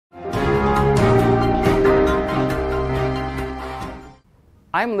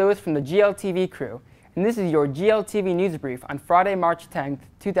I'm Lewis from the GLTV crew, and this is your GLTV news brief on Friday, March 10th,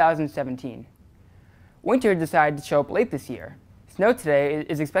 2017. Winter decided to show up late this year. Snow today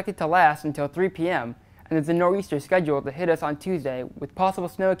is expected to last until 3 p.m., and there's a nor'easter scheduled to hit us on Tuesday with possible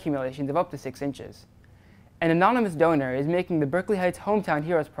snow accumulations of up to 6 inches. An anonymous donor is making the Berkeley Heights Hometown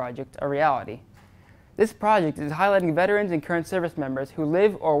Heroes project a reality. This project is highlighting veterans and current service members who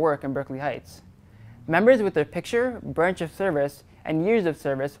live or work in Berkeley Heights. Members with their picture, branch of service, and years of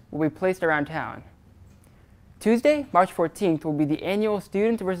service will be placed around town. Tuesday, March 14th, will be the annual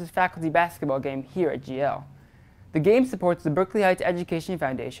student versus faculty basketball game here at GL. The game supports the Berkeley Heights Education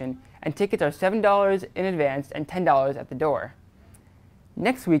Foundation, and tickets are $7 in advance and $10 at the door.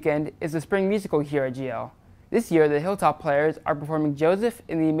 Next weekend is the spring musical here at GL. This year, the Hilltop Players are performing Joseph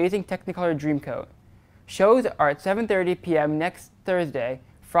in the Amazing Technicolor Dreamcoat. Shows are at 7:30 p.m. next Thursday,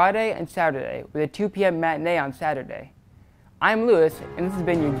 Friday, and Saturday, with a 2 p.m. matinee on Saturday. I'm Lewis, and this has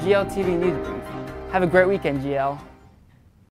been your GLTV News Brief. Have a great weekend, GL.